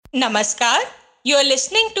Namaskar. You are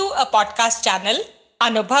listening to a podcast channel,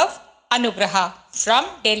 Anubhav Anugraha from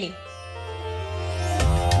Delhi.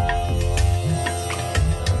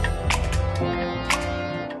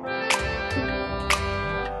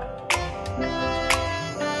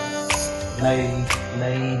 नई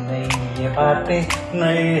नई नई ये बातें,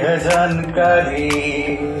 नई है जानकारी,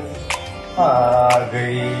 आ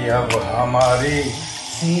गई अब हमारी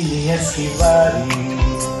सीनियर्स की बारी।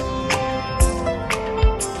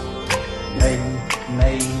 नई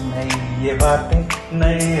नई नई ये बातें,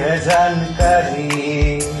 नई है जानकारी,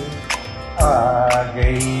 आ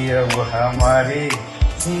गई अब हमारी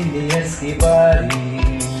सीनियर्स की बारी।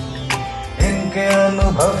 इनके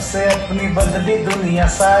अनुभव से अपनी बदली दुनिया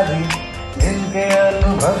सारी, इनके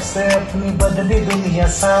अनुभव से अपनी बदली दुनिया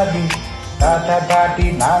सारी। दादा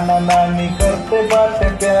दादी नाना नानी करते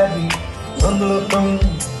बातें प्यारी। सुन लो तुम,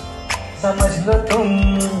 समझ लो तुम,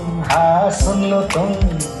 हाँ सुन लो तुम,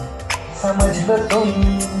 समझ लो तुम,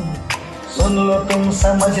 सुन लो तुम,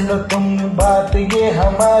 समझ लो तुम, बात ये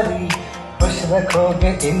हमारी। खुश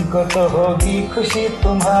रखोगे इनको तो होगी खुशी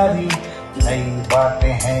तुम्हारी। नई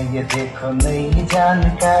बातें हैं ये देखो, नई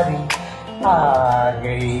जानकारी, आ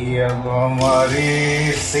गई अब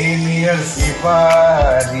हमारी सीनियर्स की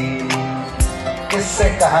बारी। किससे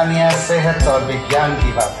कहानियां, सेहत और विज्ञान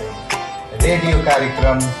की बातें, रेडियो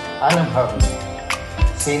कार्यक्रम अनुभव में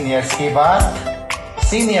सीनियर्स की बात,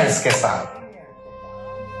 सीनियर्स के साथ।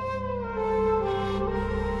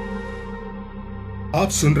 आप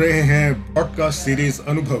सुन रहे हैं पॉडकास्ट सीरीज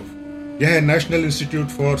अनुभव। यह है national institute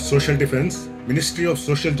for social defence, ministry of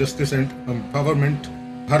social justice and empowerment,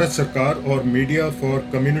 Bharat सरकार और मीडिया फॉर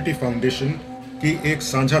कम्युनिटी फाउंडेशन की एक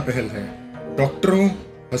साझा पहल है। डॉक्टरों,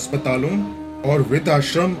 अस्पतालों और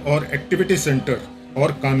वृद्धाश्रम और एक्टिविटी सेंटर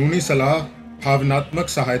और कानूनी सलाह, भावनात्मक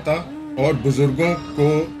सहायता और बुजुर्गों को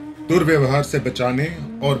दुर्व्यवहार से बचाने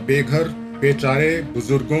और बेघर बेचारे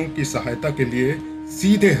बुजुर्गों की सहायता के लिए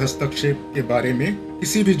सीधे हस्तक्षेप के बारे में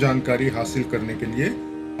किसी भी जानकारी हासिल करने के लिए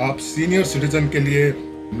आप सीनियर सिटीजन के लिए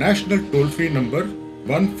नेशनल टोल फ्री नंबर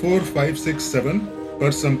 14567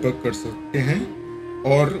 पर संपर्क कर सकते हैं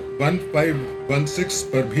और 1516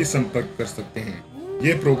 पर भी संपर्क कर सकते हैं।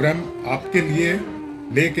 ये प्रोग्राम आपके लिए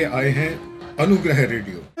लेके आए हैं अनुग्रह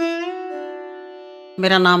रेडियो।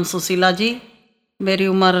 मेरा नाम सुशीला जी, मेरी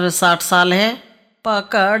उम्र 60 साल है।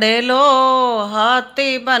 पकड़ लो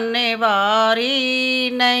हाथी बनने वारी,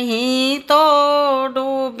 नहीं तो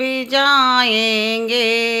डूब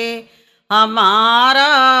जाएंगे।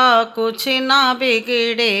 हमारा कुछ ना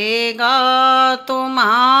बिगड़ेगा,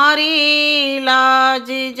 तुम्हारी लाज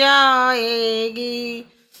जाएगी।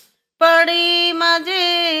 बड़ी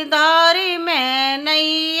मजेदारी में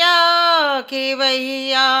नैया,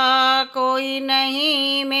 खिवैया कोई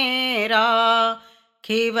नहीं मेरा।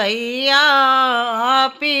 खिवैया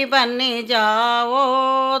आप ही बन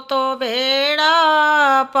जाओ तो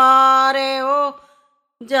बेड़ा पार हो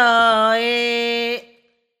जाए।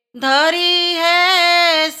 धरी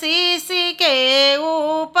है शीशी के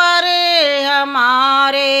ऊपर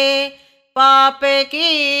हमारे पाप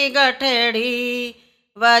की गठड़ी,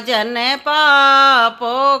 वजन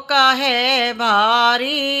पापों का है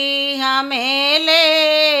भारी, हमें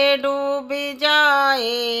ले डूब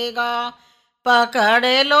जाएगा। पकड़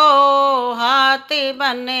लो हाथ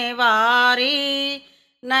बनने वारी,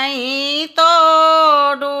 नहीं तो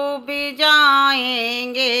डूब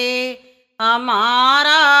जाएंगे।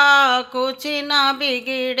 हमारा कुछ न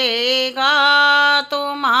बिगड़ेगा,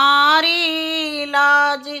 तुम्हारी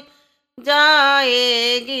लाज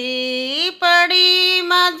जाएगी। बड़ी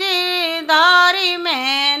मजेदारी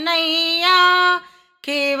में नैया,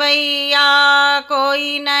 खिवैया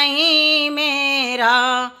कोई नहीं मेरा।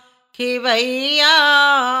 खिवैया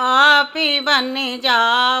आप ही बन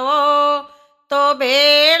जाओ तो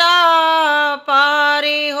बेड़ा पार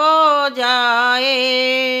हो जाए।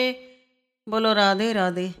 बोलो राधे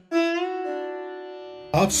राधे।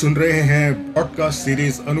 आप सुन रहे हैं पॉडकास्ट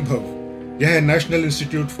सीरीज अनुभव। यह है national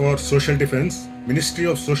institute for social defence, ministry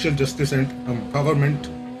of social justice and empowerment,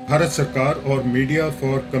 Bharat सरकार और मीडिया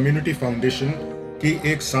फॉर कम्युनिटी फाउंडेशन की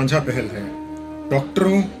एक साझा पहल है।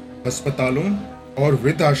 डॉक्टरों, अस्पतालों और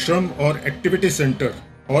वृद्धाश्रम और एक्टिविटी सेंटर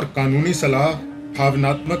और कानूनी सलाह,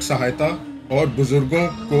 भावनात्मक सहायता और बुजुर्गों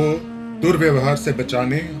को दुर्व्यवहार से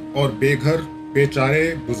बचाने और बेघर बेचारे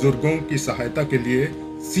बुजुर्गों की सहायता के लिए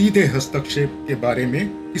सीधे हस्तक्षेप के बारे में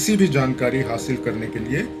किसी भी जानकारी हासिल करने के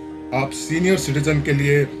लिए आप सीनियर सिटीजन के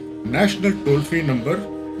लिए नेशनल टोल फ्री नंबर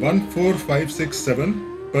 14567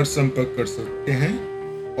 पर संपर्क कर सकते हैं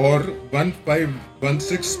और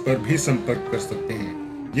 1516 पर भी संपर्क कर सकते हैं।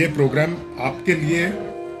 ये प्रोग्राम आपके लिए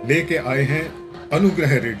लेके आए हैं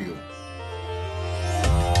अनुग्रह रेडियो।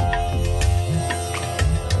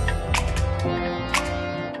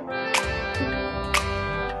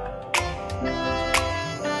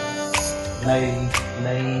 नई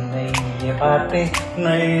नई नई ये बातें,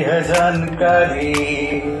 नई है जानकारी,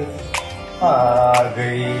 आ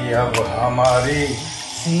गई अब हमारी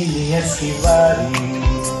सीनियर्स की बारी।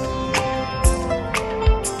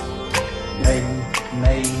 नई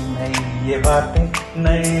नई नई ये बातें,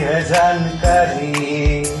 नई है जानकारी,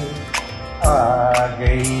 आ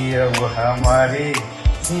गई अब हमारी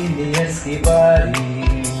सीनियर्स की बारी।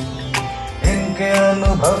 इनके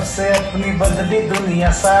अनुभव से अपनी बदली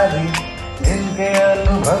दुनिया सारी, इनके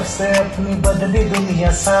अनुभव से अपनी बदली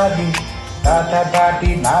दुनिया सारी। दादा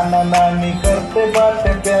दादी नाना नानी करते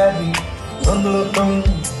बातें प्यारी, सुन लो तुम,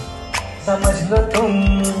 समझ लो तुम,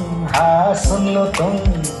 हाँ सुन लो तुम,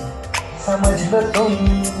 समझ लो तुम,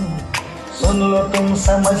 सुन लो तुम,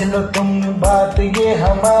 समझ लो तुम, बात ये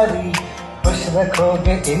हमारी। खुश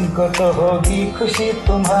रखोगे इनको तो होगी खुशी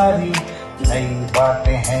तुम्हारी। नई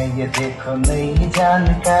बातें हैं ये देखो, नई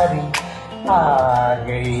जानकारी, आ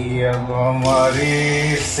गई अब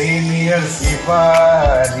हमारी सीनियर्स की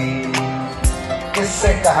बारी।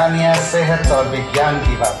 किससे कहानियां, सेहत और विज्ञान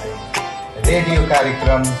की बातें, रेडियो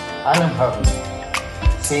कार्यक्रम अनुभव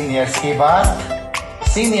में सीनियर्स की बात,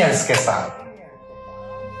 सीनियर्स के साथ।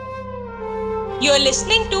 You are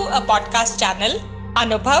listening to a podcast channel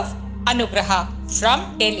Anubhav Anugraha from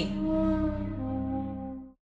Delhi.